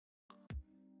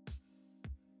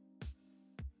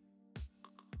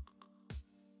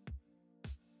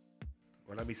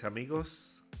Hola mis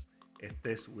amigos,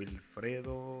 este es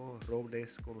Wilfredo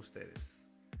Robles con ustedes.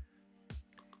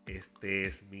 Este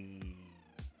es mi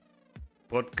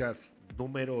podcast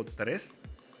número 3,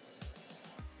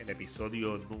 el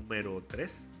episodio número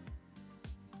 3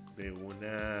 de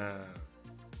una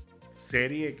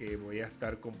serie que voy a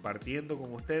estar compartiendo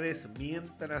con ustedes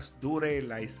mientras dure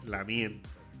el aislamiento.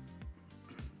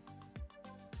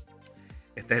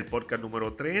 Este es el podcast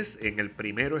número 3. En el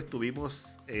primero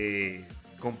estuvimos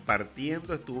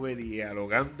compartiendo, estuve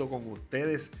dialogando con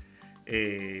ustedes,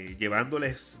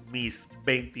 llevándoles mis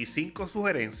 25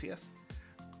 sugerencias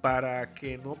para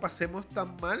que no pasemos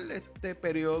tan mal este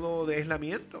periodo de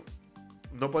aislamiento.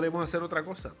 No podemos hacer otra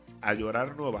cosa. A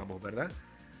llorar no vamos, ¿verdad?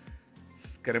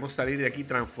 Queremos salir de aquí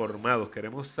transformados,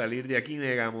 queremos salir de aquí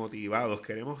mega motivados,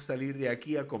 queremos salir de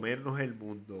aquí a comernos el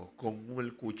mundo con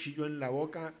el cuchillo en la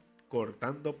boca,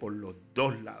 cortando por los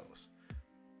dos lados.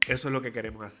 Eso es lo que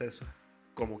queremos hacer, eso es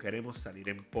como queremos salir,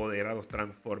 empoderados,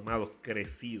 transformados,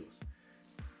 crecidos.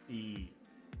 Y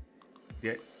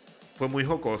fue muy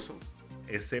jocoso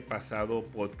ese pasado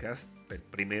podcast. El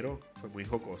primero fue muy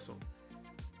jocoso.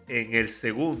 En el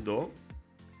segundo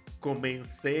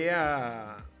comencé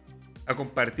a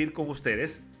compartir con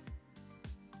ustedes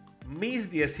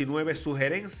mis 19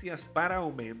 sugerencias para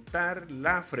aumentar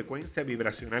la frecuencia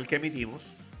vibracional que emitimos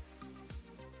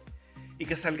y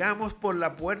que salgamos por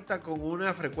la puerta con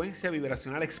una frecuencia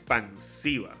vibracional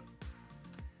expansiva,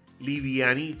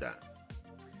 livianita,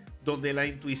 donde la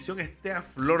intuición esté a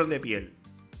flor de piel,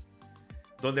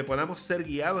 donde podamos ser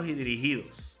guiados y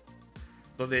dirigidos,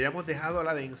 donde hayamos dejado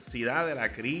la densidad de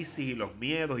la crisis y los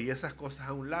miedos y esas cosas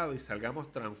a un lado y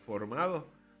salgamos transformados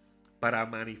para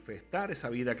manifestar esa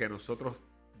vida que nosotros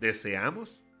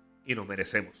deseamos y nos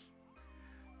merecemos.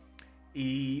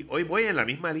 Y hoy voy en la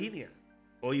misma línea.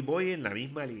 Hoy voy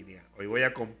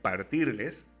a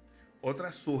compartirles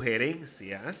otras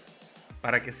sugerencias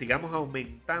para que sigamos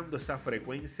aumentando esa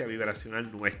frecuencia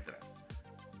vibracional nuestra.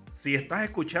 Si estás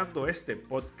escuchando este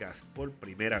podcast por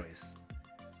primera vez,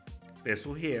 te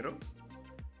sugiero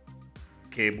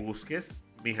que busques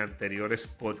mis anteriores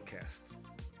podcasts.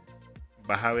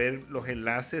 Vas a ver los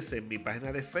enlaces en mi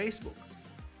página de Facebook.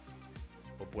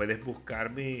 O puedes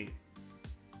buscarme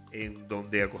en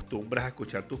donde acostumbras a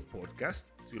escuchar tus podcasts.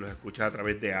 Si los escuchas a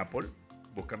través de Apple,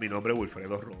 busca mi nombre,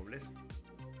 Wilfredo Robles.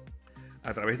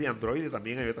 A través de Android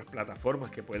también hay otras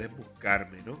plataformas que puedes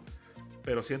buscarme, ¿no?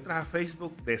 Pero si entras a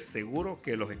Facebook, de seguro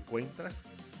que los encuentras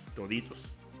toditos.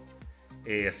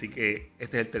 Así que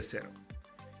este es el tercero.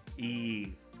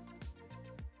 Y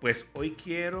pues hoy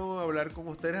quiero hablar con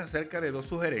ustedes acerca de dos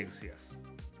sugerencias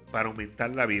para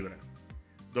aumentar la vibra.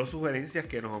 Dos sugerencias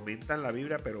que nos aumentan la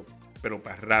vibra, pero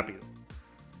para rápido.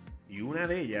 Y una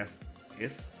de ellas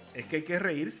es que hay que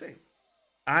reírse.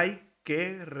 Hay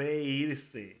que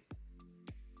reírse.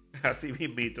 Así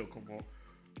mismito,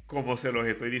 como se los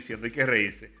estoy diciendo, hay que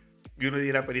reírse. Y uno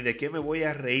dirá, pero ¿y de qué me voy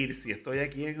a reír si estoy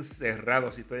aquí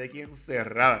encerrado, si estoy aquí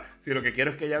encerrada, si lo que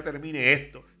quiero es que ya termine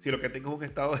esto, si lo que tengo es un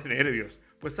estado de nervios?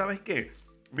 Pues ¿sabes qué?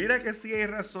 Mira que sí hay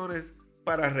razones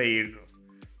para reírnos.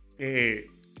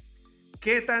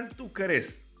 ¿Qué tal tú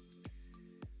crees?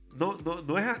 No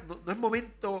es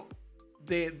momento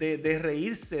de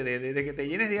reírse, de que te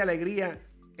llenes de alegría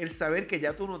el saber que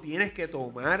ya tú no tienes que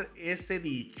tomar ese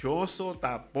dichoso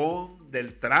tapón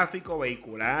del tráfico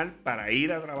vehicular para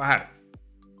ir a trabajar.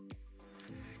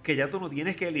 Que ya tú no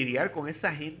tienes que lidiar con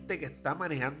esa gente que está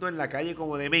manejando en la calle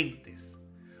como dementes.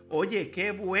 Oye,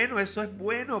 qué bueno, eso es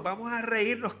bueno, vamos a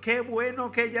reírnos, qué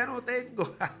bueno que ya no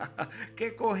tengo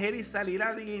que coger y salir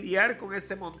a lidiar con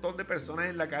ese montón de personas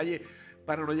en la calle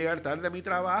para no llegar tarde a mi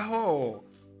trabajo.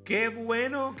 Qué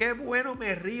bueno,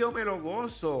 me río, me lo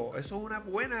gozo. Eso es una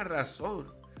buena razón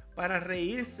para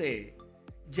reírse.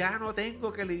 Ya no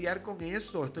tengo que lidiar con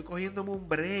eso, estoy cogiéndome un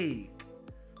break.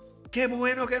 Qué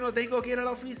bueno que no tengo que ir a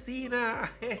la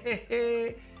oficina.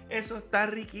 Eso está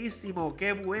riquísimo.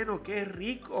 Qué bueno, qué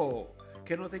rico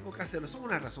que no tengo que hacerlo. Eso es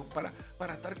una razón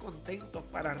para estar contentos,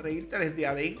 para reírte desde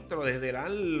adentro, desde el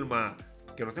alma.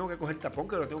 Que no tengo que coger tapón,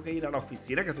 que no tengo que ir a la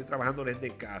oficina, que estoy trabajando desde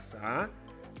casa.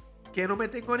 Que no me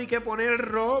tengo ni que poner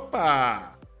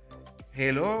ropa.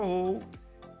 Hello.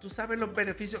 Tú sabes los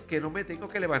beneficios, que no me tengo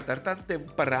que levantar tan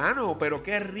temprano. Pero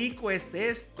qué rico es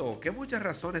esto. Qué muchas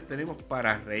razones tenemos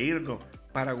para reírnos,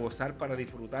 para gozar, para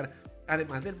disfrutar.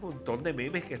 Además del montón de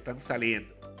memes que están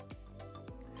saliendo.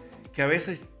 Que a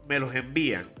veces me los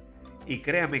envían. Y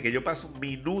créanme que yo paso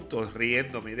minutos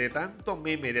riéndome de tanto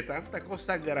meme, de tanta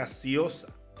cosa graciosa.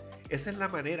 Esa es la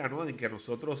manera, ¿no?, en que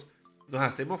nosotros nos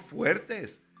hacemos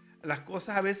fuertes. las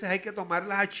cosas a veces hay que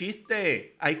tomarlas a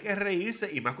chiste, hay que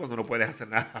reírse, y más cuando no puedes hacer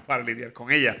nada para lidiar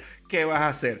con ellas. ¿Qué vas a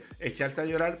hacer? ¿Echarte a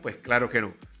llorar? Pues claro que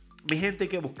no. Mi gente, hay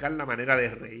que buscar la manera de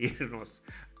reírnos.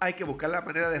 Hay que buscar la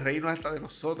manera de reírnos hasta de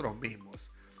nosotros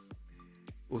mismos.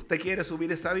 ¿Usted quiere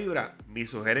subir esa vibra? Mis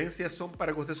sugerencias son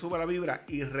para que usted suba la vibra,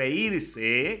 y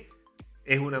reírse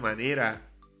es una manera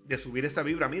de subir esa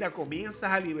vibra. Mira,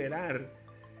 comienzas a liberar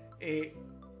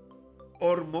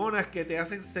hormonas que te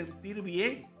hacen sentir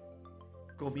bien.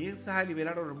 Comienzas a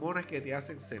liberar hormonas que te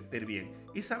hacen sentir bien.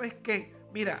 ¿Y sabes qué?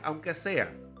 Mira, aunque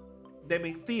sea de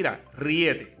mentira,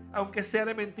 ríete. Aunque sea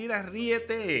de mentira,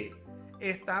 ríete.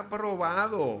 Está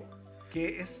probado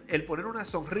que es el poner una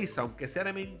sonrisa, aunque sea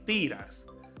de mentiras,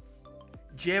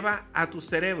 lleva a tu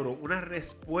cerebro una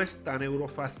respuesta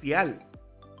neurofacial.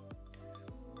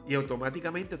 Y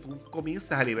automáticamente tú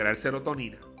comienzas a liberar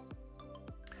serotonina.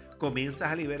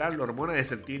 Comienzas a liberar la hormona de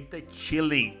sentirte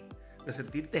chilling, de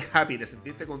sentirte happy, de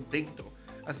sentirte contento.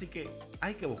 Así que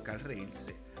hay que buscar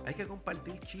reírse. Hay que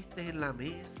compartir chistes en la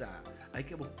mesa. Hay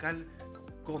que buscar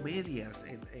comedias.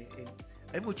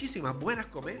 Hay muchísimas buenas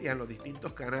comedias en los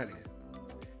distintos canales.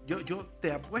 Yo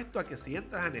te apuesto a que si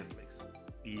entras a Netflix,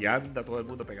 y anda todo el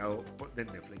mundo pegado de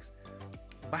Netflix,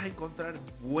 vas a encontrar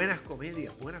buenas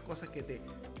comedias, buenas cosas que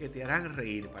te harán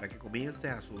reír para que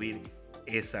comiences a subir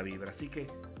esa vibra. Así que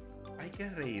hay que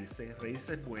reírse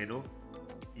es bueno,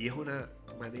 y es una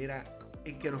manera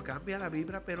en que nos cambia la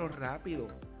vibra, pero rápido.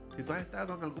 Si tú has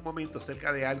estado en algún momento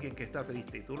cerca de alguien que está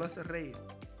triste y tú lo haces reír,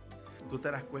 tú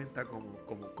te das cuenta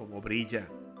cómo brilla,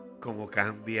 cómo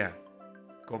cambia,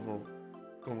 cómo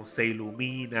se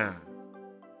ilumina.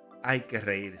 Hay que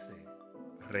reírse.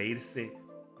 Reírse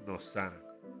nos sana.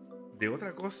 De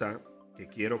otra cosa que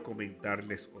quiero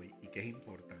comentarles hoy, y que es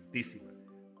importantísima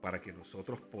para que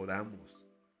nosotros podamos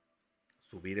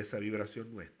subir esa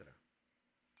vibración nuestra,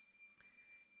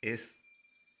 es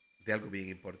de algo bien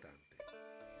importante,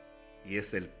 y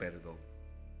es el perdón.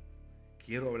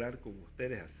 Quiero hablar con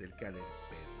ustedes acerca del perdón.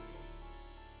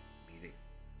 Miren,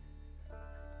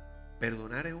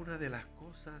 perdonar es una de las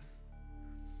cosas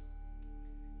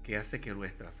que hace que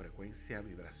nuestra frecuencia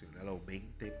vibracional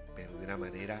aumente, pero de una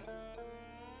manera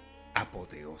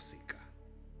apoteósica.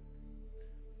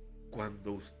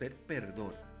 Cuando usted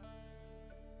perdona,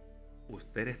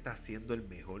 usted está haciendo el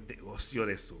mejor negocio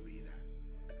de su vida.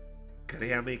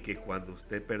 Créame que cuando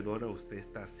usted perdona, usted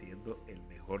está haciendo el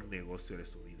mejor negocio de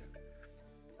su vida.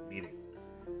 Mire,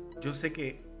 yo sé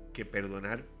que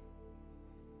perdonar,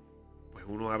 pues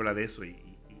uno habla de eso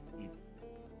y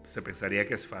se pensaría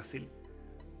que es fácil,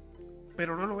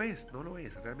 pero no lo es,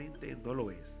 realmente no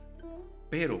lo es.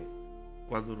 Pero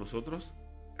cuando nosotros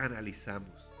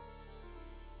analizamos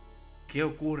qué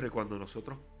ocurre cuando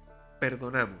nosotros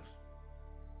perdonamos,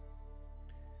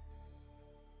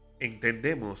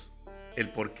 entendemos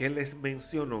el por qué les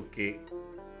menciono que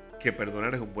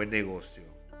perdonar es un buen negocio.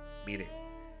 Mire,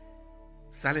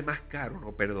 sale más caro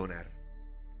no perdonar.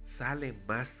 Sale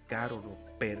más caro no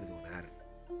perdonar.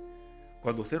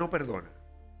 Cuando usted no perdona,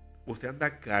 usted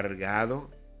anda cargado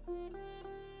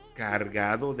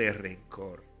de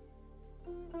rencor.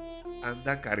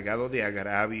 Anda cargado de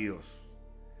agravios.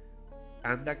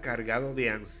 Anda cargado de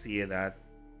ansiedad.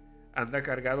 Anda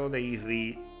cargado de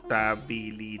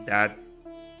irritabilidad.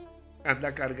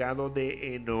 Anda cargado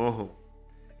de enojo.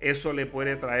 Eso le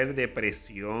puede traer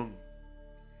depresión.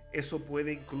 Eso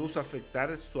puede incluso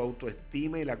afectar su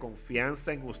autoestima y la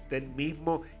confianza en usted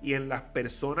mismo y en las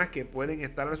personas que pueden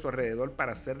estar a su alrededor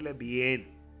para hacerle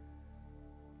bien.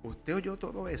 ¿Usted oyó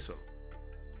todo eso?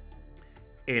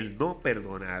 El no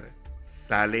perdonar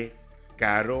sale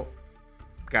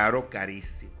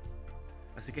carísimo.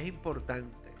 Así que es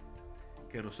importante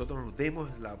que nosotros nos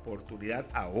demos la oportunidad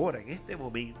ahora, en este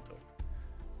momento,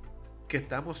 que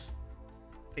estamos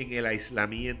en el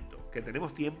aislamiento, que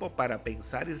tenemos tiempo para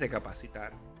pensar y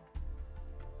recapacitar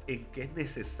en que es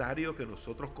necesario que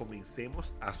nosotros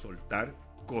comencemos a soltar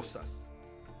cosas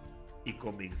y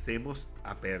comencemos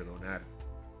a perdonar.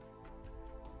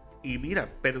 Y mira,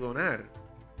 perdonar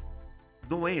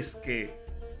no es que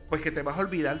te vas a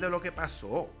olvidar de lo que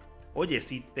pasó. Oye,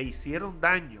 si te hicieron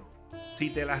daño, si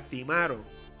te lastimaron,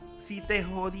 si te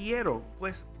jodieron,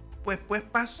 pues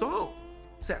pasó.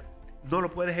 O sea, no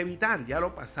lo puedes evitar, ya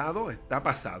lo pasado está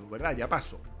pasado, ¿verdad? Ya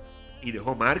pasó. Y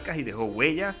dejó marcas y dejó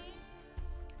huellas.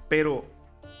 Pero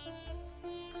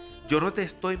yo no te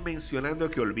estoy mencionando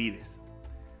que olvides,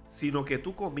 sino que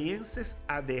tú comiences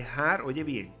a dejar, oye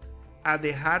bien, a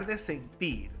dejar de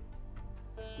sentir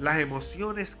las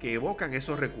emociones que evocan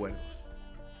esos recuerdos.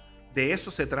 De eso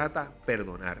se trata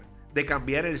perdonar, de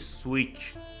cambiar el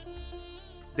switch,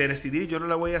 de decidir yo no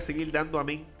le voy a seguir dando a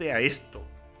mente a esto.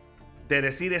 de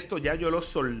decir esto ya yo lo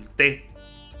solté.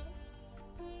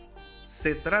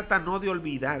 Se trata no de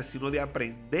olvidar, sino de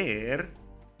aprender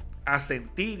a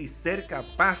sentir y ser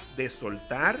capaz de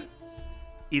soltar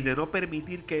y de no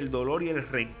permitir que el dolor y el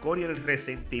rencor y el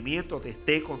resentimiento te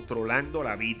esté controlando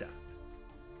la vida.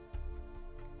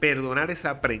 Perdonar es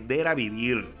aprender a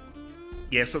vivir.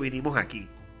 Y a eso vinimos aquí,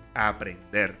 a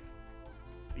aprender.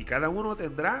 Y cada uno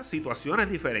tendrá situaciones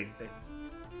diferentes.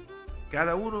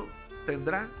 Cada uno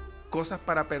tendrá cosas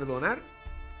para perdonar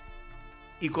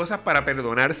y cosas para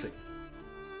perdonarse.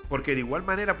 Porque de igual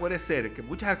manera puede ser que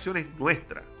muchas acciones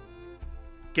nuestras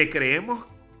que creemos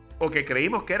o que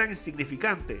creímos que eran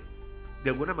insignificantes, de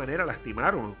alguna manera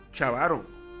lastimaron, chavaron,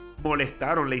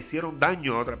 molestaron, le hicieron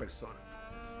daño a otra persona.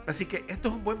 Así que esto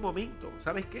es un buen momento,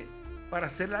 ¿sabes qué? Para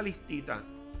hacer la listita,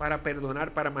 para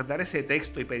perdonar, para mandar ese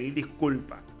texto y pedir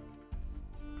disculpas,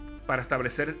 para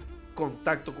establecer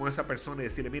contacto con esa persona y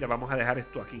decirle, mira, vamos a dejar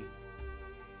esto aquí.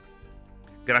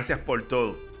 Gracias por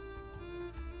todo.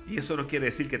 Y eso no quiere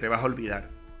decir que te vas a olvidar.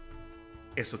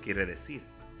 Eso quiere decir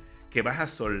que vas a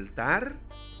soltar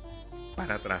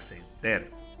para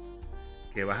trascender.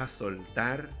 Que vas a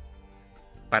soltar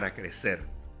para crecer.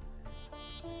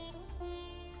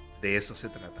 De eso se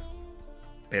trata.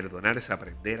 Perdonar es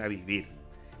aprender a vivir.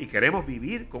 Y queremos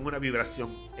vivir con una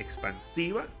vibración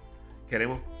expansiva.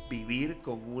 Queremos vivir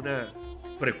con una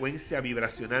frecuencia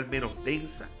vibracional menos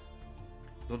densa.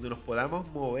 Donde nos podamos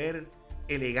mover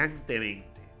elegantemente.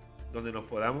 Donde nos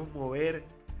podamos mover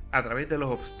a través de los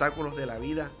obstáculos de la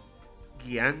vida,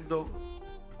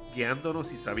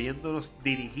 guiándonos y sabiéndonos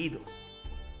dirigidos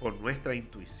por nuestra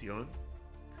intuición,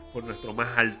 por nuestro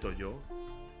más alto yo.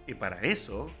 Y para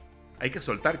eso hay que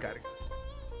soltar cargas.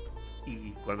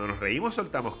 Y cuando nos reímos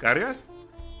soltamos cargas,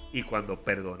 y cuando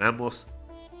perdonamos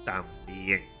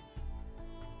también.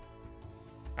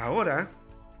 Ahora,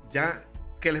 ya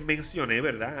que les mencioné,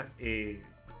 ¿verdad?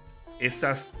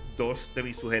 Esas dos de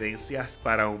mis sugerencias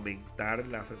para aumentar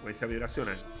la frecuencia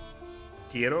vibracional,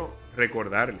 quiero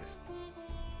recordarles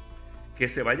que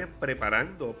se vayan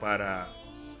preparando para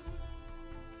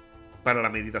la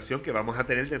meditación que vamos a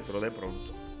tener dentro de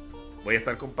pronto. Voy a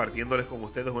estar compartiéndoles con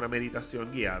ustedes una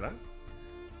meditación guiada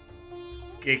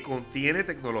que contiene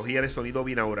tecnología de sonido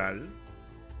binaural,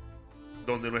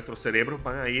 donde nuestros cerebros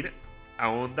van a ir a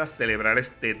ondas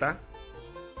cerebrales teta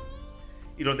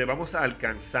y donde vamos a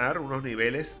alcanzar unos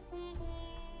niveles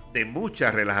de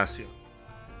mucha relajación.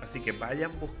 Así que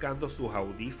vayan buscando sus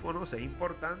audífonos. Es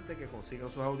importante que consigan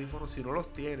sus audífonos. Si no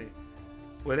los tienes,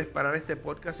 puedes parar este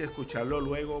podcast y escucharlo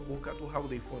luego. Busca tus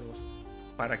audífonos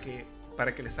para que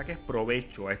le saques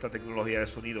provecho a esta tecnología de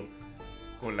sonido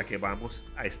con la que vamos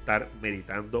a estar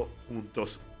meditando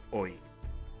juntos hoy.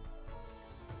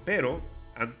 Pero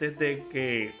antes de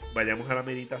que vayamos a la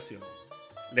meditación,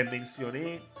 les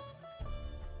mencioné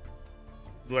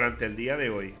durante el día de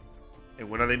hoy,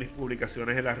 en una de mis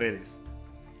publicaciones en las redes,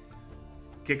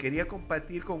 que quería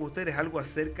compartir con ustedes algo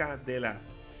acerca de la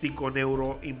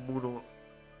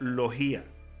psiconeuroinmunología.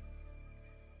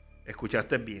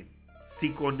 ¿Escuchaste bien?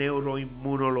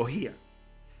 Psiconeuroinmunología.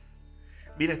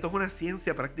 Mira, esto es una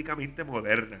ciencia prácticamente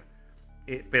moderna,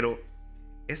 pero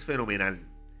es fenomenal.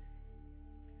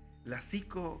 La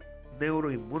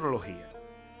psiconeuroinmunología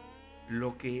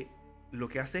lo que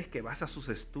hace es que basa sus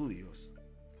estudios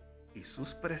y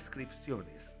sus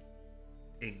prescripciones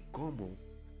en cómo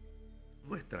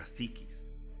nuestra psiquis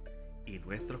y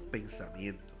nuestros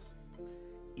pensamientos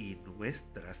y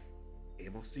nuestras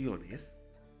emociones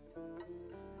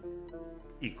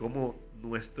y cómo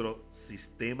nuestro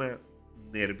sistema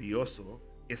nervioso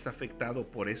es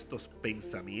afectado por estos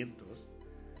pensamientos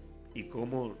y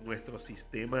cómo nuestro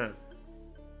sistema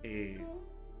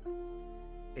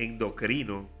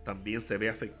endocrino también se ve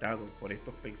afectado por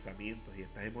estos pensamientos y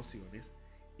estas emociones,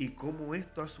 y cómo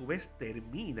esto a su vez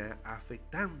termina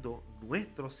afectando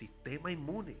nuestro sistema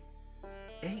inmune.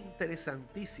 Es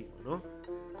interesantísimo, ¿no?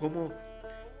 Cómo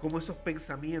esos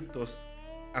pensamientos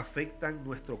afectan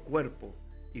nuestro cuerpo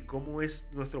y cómo es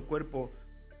nuestro cuerpo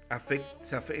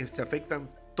se afectan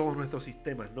todos nuestros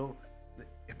sistemas, ¿no?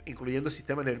 Incluyendo el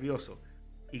sistema nervioso,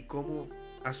 y cómo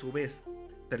a su vez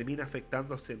termina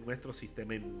afectándose nuestro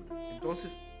sistema inmune.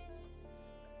 Entonces,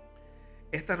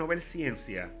 esta novel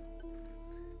ciencia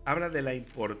habla de la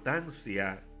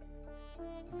importancia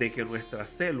de que nuestras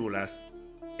células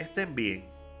estén bien,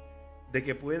 de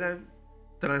que puedan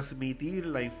transmitir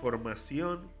la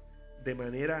información de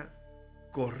manera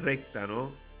correcta,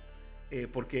 ¿no?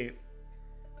 Porque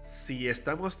si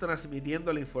estamos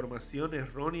transmitiendo la información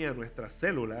errónea a nuestras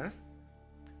células,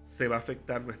 se va a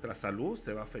afectar nuestra salud,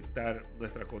 se va a afectar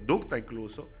nuestra conducta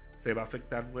incluso, se va a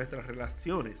afectar nuestras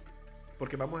relaciones,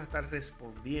 porque vamos a estar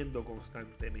respondiendo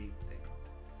constantemente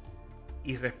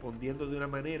y respondiendo de una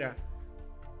manera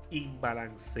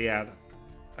imbalanceada.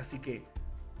 Así que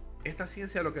esta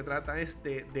ciencia lo que trata es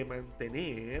de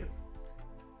mantener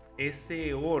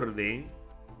ese orden,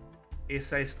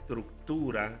 esa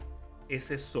estructura,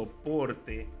 ese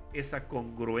soporte, esa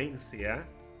congruencia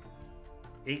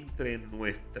entre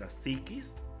nuestra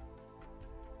psiquis,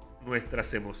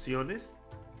 nuestras emociones,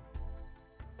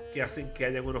 que hacen que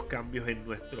haya unos cambios en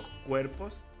nuestros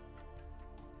cuerpos,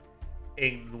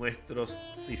 en nuestros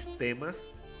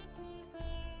sistemas,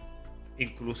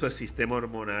 incluso el sistema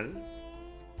hormonal,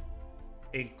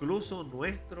 e incluso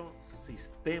nuestro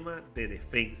sistema de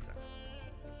defensa,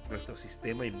 nuestro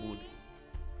sistema inmune.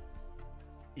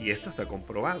 Y esto está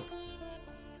comprobado.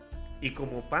 Y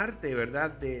como parte,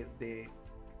 ¿verdad?, de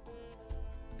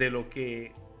lo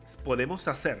que podemos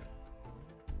hacer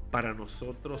para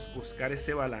nosotros buscar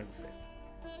ese balance,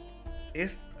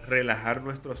 es relajar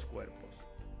nuestros cuerpos.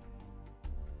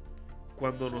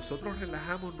 Cuando nosotros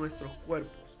relajamos nuestros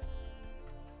cuerpos,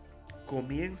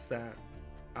 comienza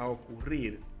a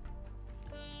ocurrir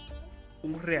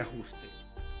un reajuste.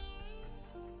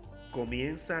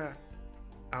 Comienza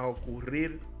a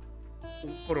ocurrir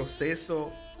un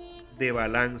proceso de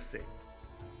balance,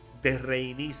 de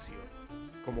reinicio,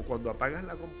 como cuando apagas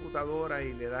la computadora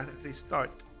y le das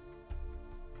restart,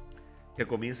 que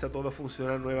comienza todo a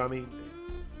funcionar nuevamente.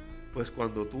 Pues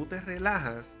cuando tú te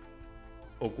relajas,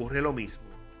 ocurre lo mismo.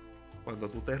 Cuando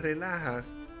tú te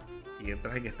relajas y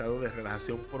entras en estado de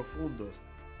relajación profundos,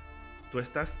 tú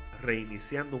estás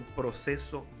reiniciando un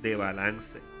proceso de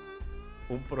balance.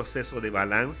 Un proceso de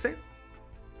balance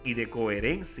y de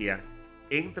coherencia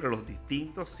entre los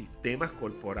distintos sistemas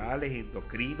corporales,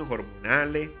 endocrinos,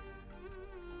 hormonales.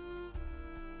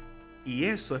 Y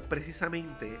eso es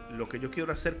precisamente lo que yo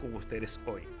quiero hacer con ustedes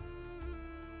hoy.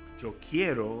 Yo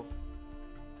quiero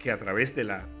que a través de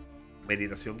la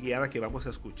meditación guiada que vamos a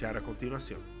escuchar a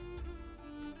continuación,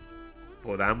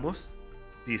 podamos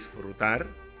disfrutar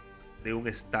de un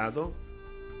estado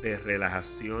de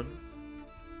relajación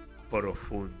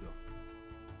profundo.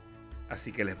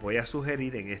 Así que les voy a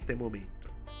sugerir en este momento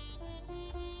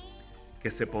que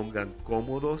se pongan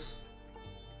cómodos,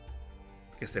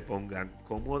 que se pongan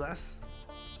cómodas,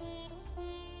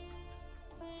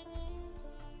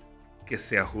 que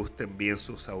se ajusten bien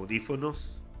sus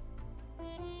audífonos,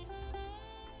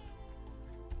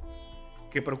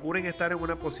 que procuren estar en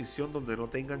una posición donde no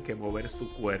tengan que mover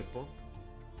su cuerpo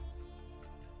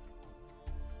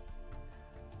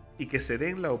y que se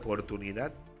den la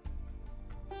oportunidad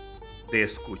de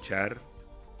escuchar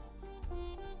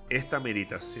esta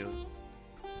meditación,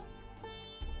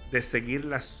 de seguir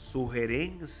las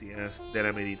sugerencias de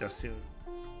la meditación,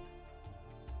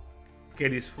 que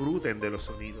disfruten de los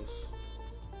sonidos.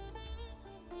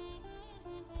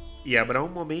 Y habrá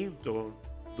un momento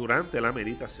durante la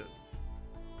meditación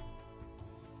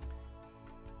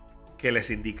que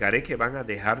les indicaré que van a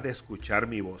dejar de escuchar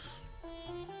mi voz.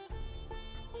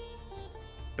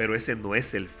 Pero ese no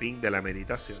es el fin de la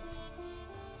meditación,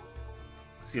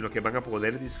 sino que van a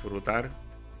poder disfrutar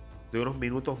de unos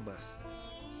minutos más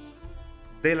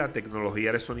de la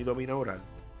tecnología de sonido binaural,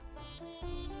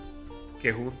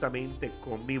 que juntamente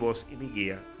con mi voz y mi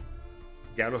guía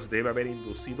ya los debe haber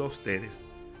inducido a ustedes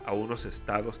a unos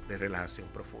estados de relajación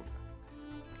profunda.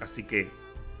 Así que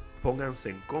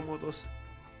pónganse cómodos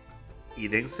y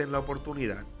dense la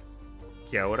oportunidad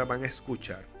que ahora van a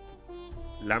escuchar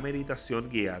la meditación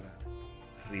guiada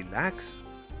Relax,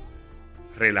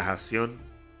 relajación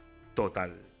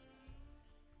total.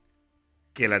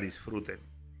 Que la disfruten.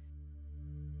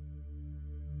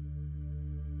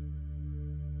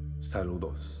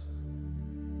 Saludos.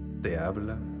 Te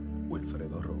habla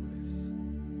Wilfredo Robles.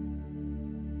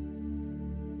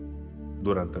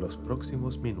 Durante los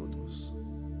próximos minutos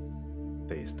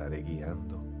te estaré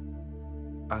guiando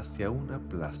hacia una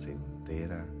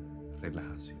placentera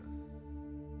relajación.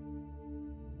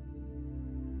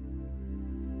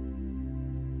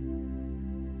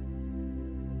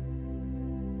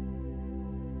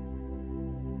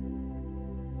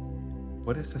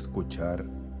 Puedes escuchar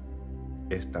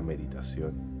esta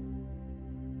meditación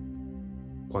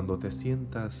cuando te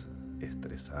sientas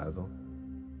estresado,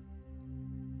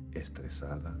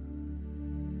 estresada,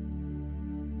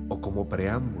 o como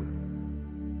preámbulo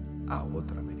a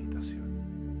otra meditación.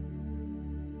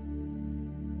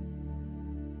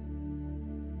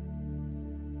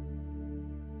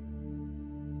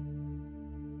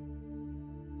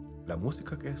 La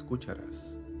música que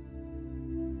escucharás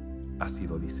ha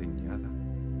sido diseñada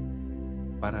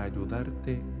para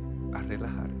ayudarte a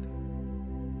relajarte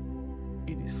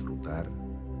y disfrutar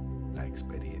la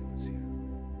experiencia.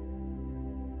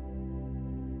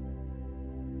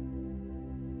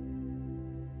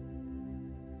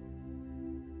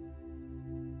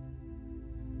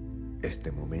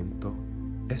 Este momento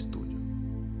es tuyo.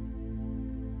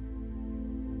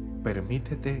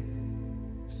 Permítete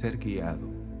ser guiado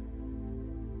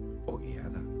o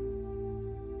guiada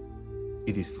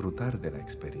y disfrutar de la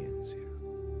experiencia.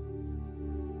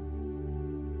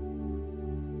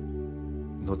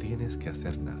 No tienes que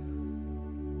hacer nada.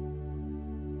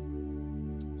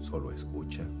 Solo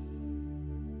escucha.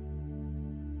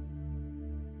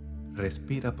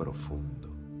 Respira profundo.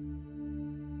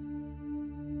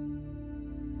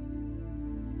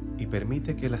 Y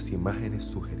permite que las imágenes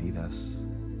sugeridas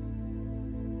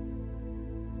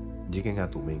lleguen a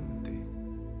tu mente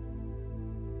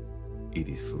y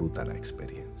disfruta la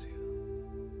experiencia.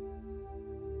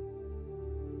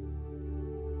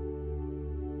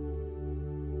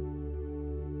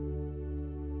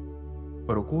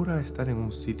 Procura estar en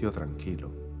un sitio tranquilo,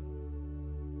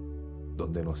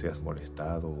 donde no seas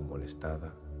molestado o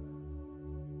molestada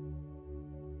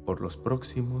por los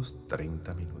próximos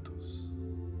 30 minutos.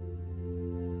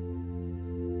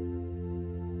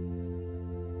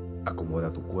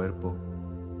 Acomoda tu cuerpo,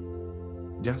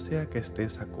 ya sea que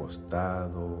estés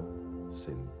acostado,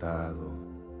 sentado.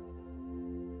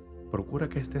 Procura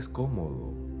que estés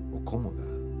cómodo o cómoda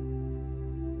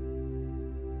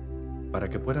para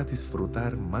que puedas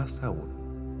disfrutar más aún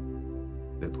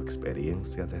de tu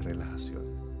experiencia de relajación.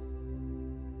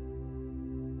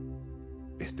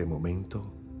 Este momento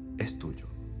es tuyo.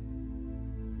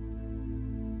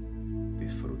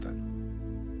 Disfrútalo.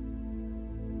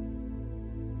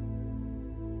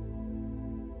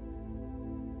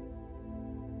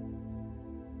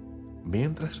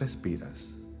 Mientras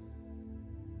respiras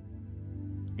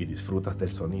y disfrutas del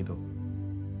sonido,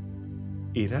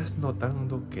 irás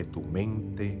notando que tu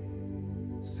mente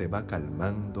se va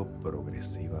calmando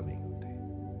progresivamente.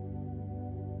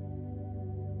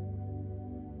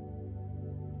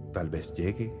 Tal vez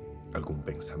llegue algún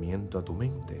pensamiento a tu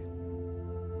mente.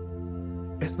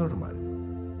 Es normal.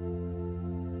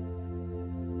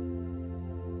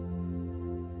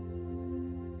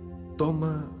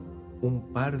 Toma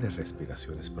un par de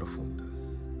respiraciones profundas.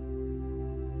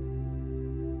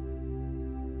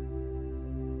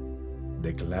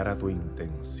 Declara tu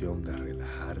intención de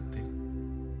relajarte.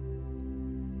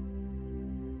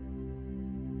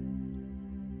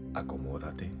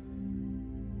 Acomódate.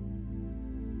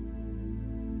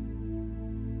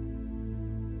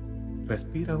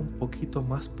 Respira un poquito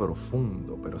más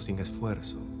profundo, pero sin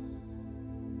esfuerzo.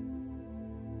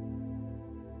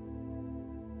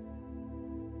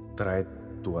 Trae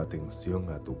tu atención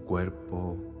a tu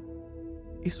cuerpo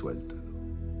y suéltalo.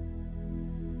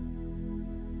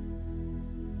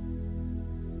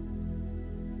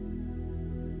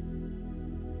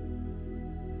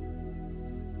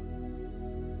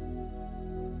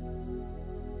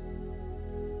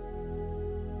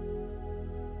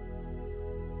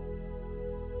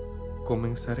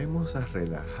 Comenzaremos a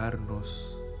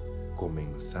relajarnos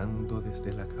comenzando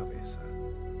desde la cabeza.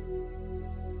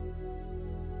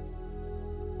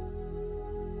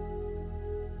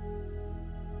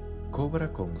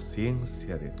 Cobra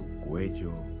conciencia de tu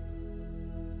cuello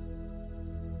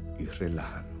y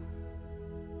relájalo.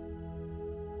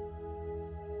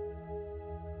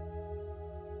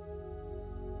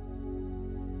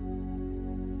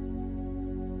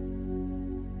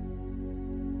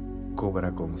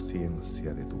 Cobra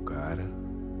conciencia de tu cara,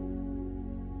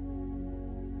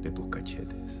 de tus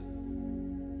cachetes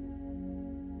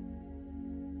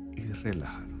y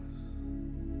relájalos.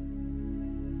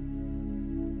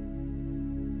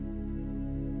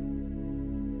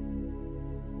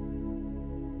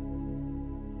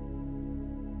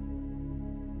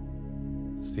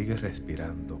 Sigue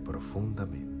respirando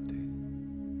profundamente,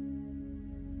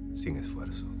 sin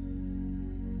esfuerzo,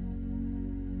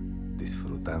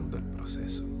 disfrutando el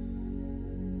proceso.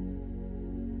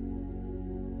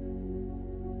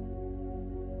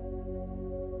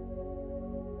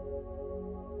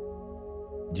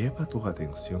 Lleva tu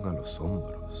atención a los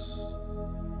hombros,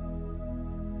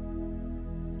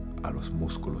 a los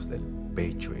músculos del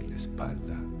pecho y la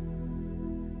espalda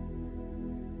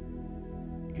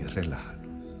y relájalos.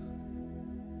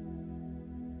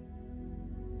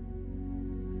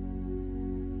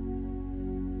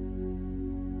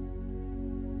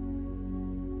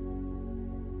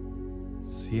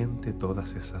 Siente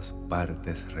todas esas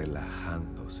partes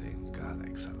relajándose en cada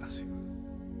exhalación.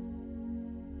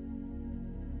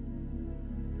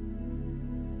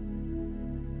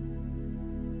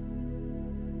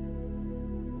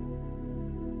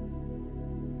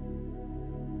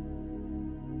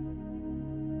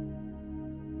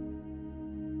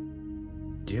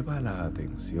 Lleva la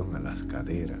atención a las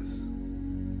caderas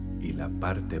y la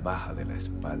parte baja de la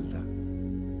espalda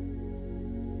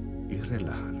y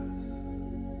relájalas.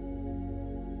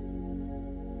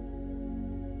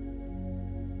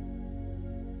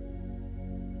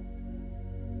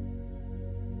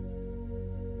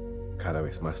 Cada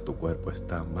vez más tu cuerpo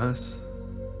está más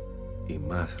y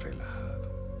más relajado.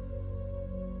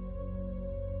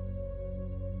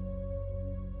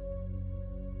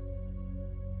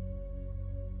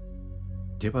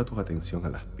 Lleva tu atención a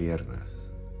las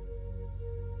piernas,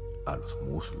 a los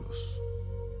muslos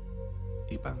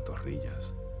y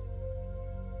pantorrillas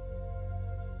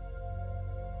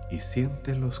y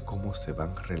siéntelos cómo se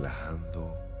van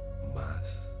relajando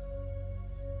más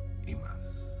y más.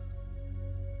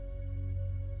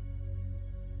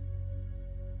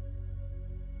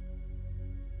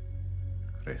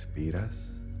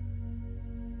 Respiras,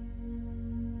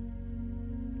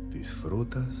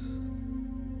 disfrutas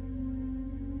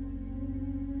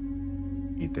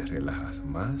y te relajas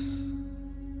más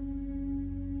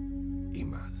y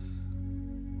más.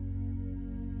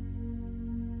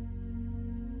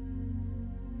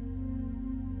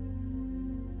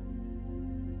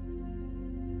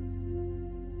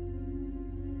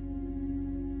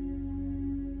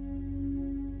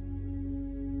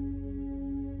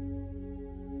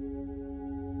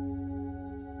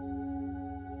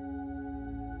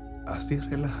 Así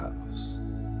relajados,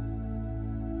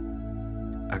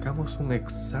 hagamos un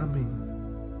examen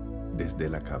desde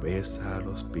la cabeza a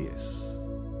los pies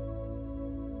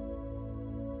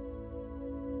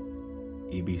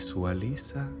y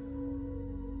visualiza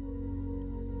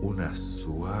una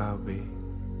suave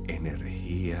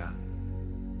energía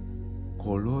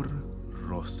color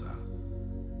rosa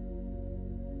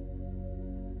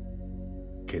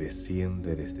que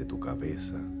desciende desde tu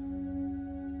cabeza,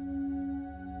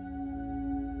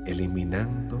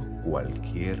 eliminando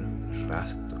cualquier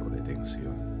rastro de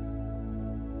tensión.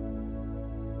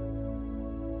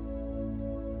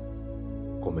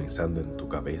 Comenzando en tu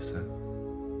cabeza,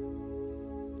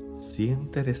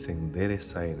 siente descender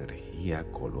esa energía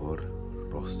color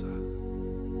rosa,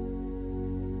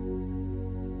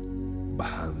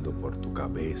 bajando por tu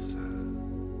cabeza,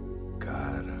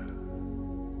 cara,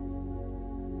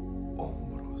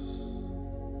 hombros,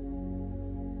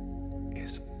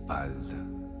 espalda,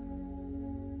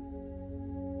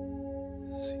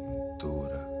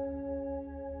 cintura,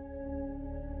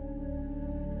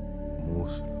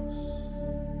 muslos,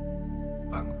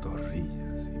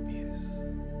 pantorrillas y pies,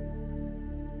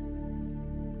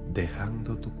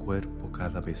 dejando tu cuerpo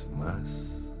cada vez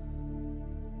más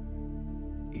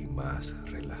y más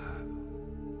relajado.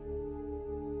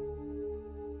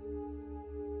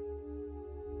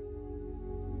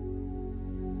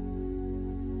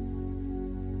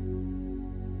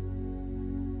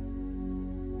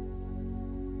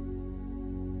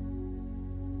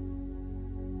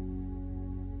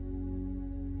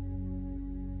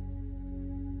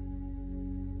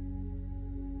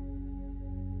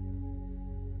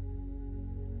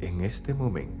 En este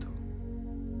momento,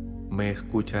 me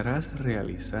escucharás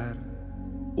realizar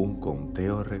un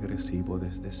conteo regresivo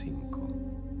desde 5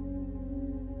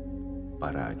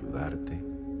 para ayudarte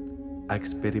a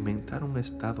experimentar un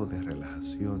estado de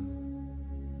relajación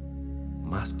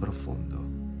más profundo,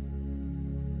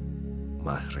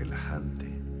 más relajante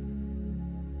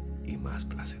y más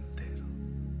placentero.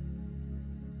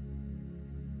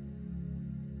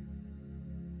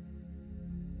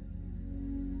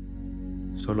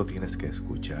 Solo tienes que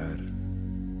escuchar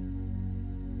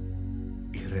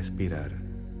y respirar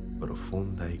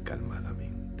profunda y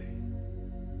calmadamente.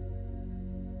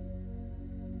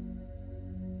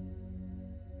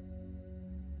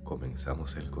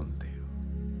 Comenzamos el conteo.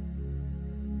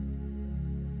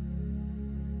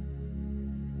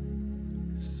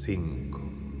 5,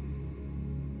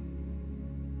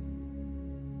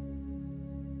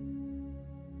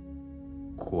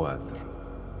 4.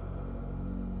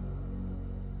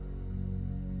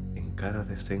 En cada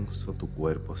descenso tu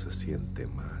cuerpo se siente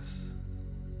más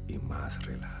y más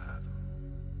relajado.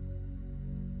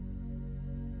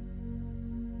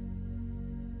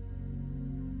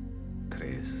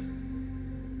 3.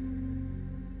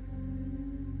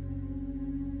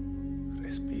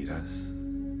 Respiras.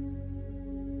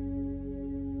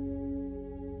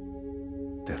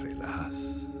 Te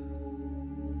relajas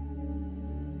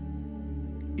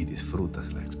y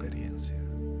disfrutas la experiencia.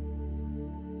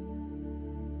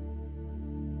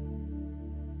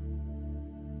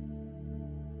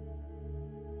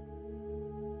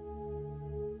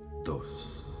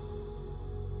 2.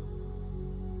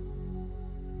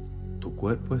 Tu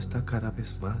cuerpo está cada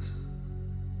vez más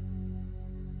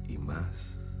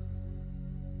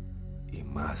y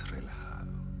más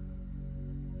relajado.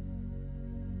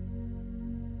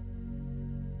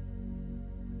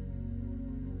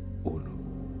 1.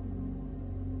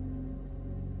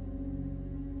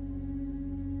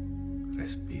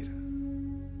 Respira.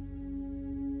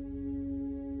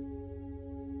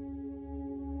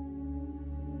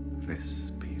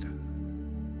 Respira.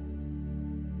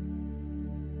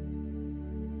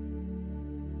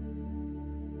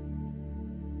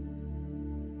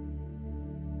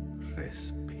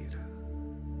 Respira.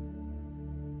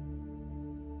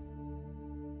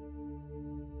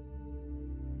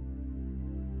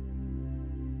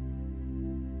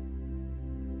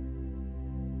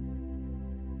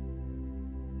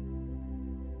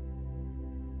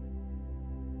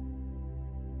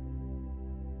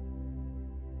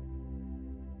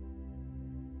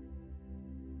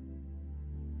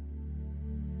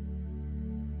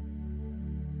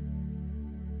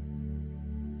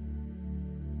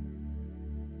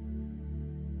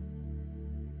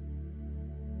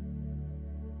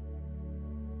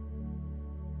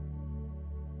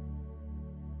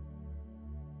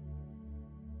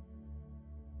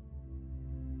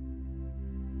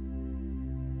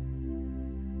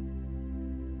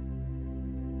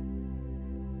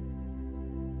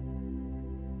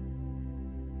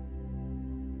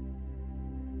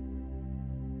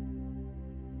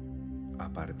 A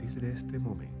partir de este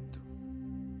momento,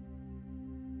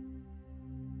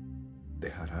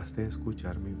 dejarás de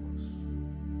escuchar mi voz.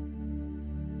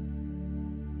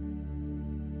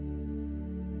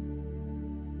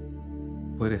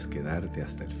 Puedes quedarte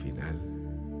hasta el final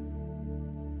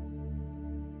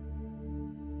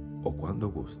o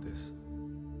cuando gustes,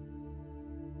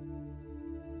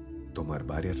 tomar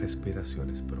varias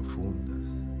respiraciones profundas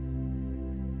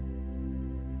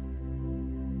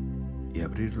y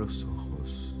abrir los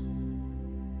ojos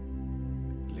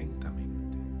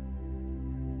lentamente.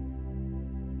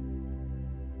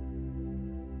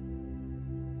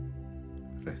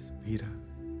 Respira,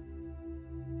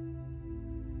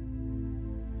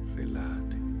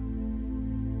 relájate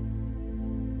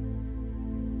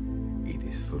y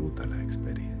disfruta la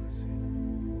experiencia.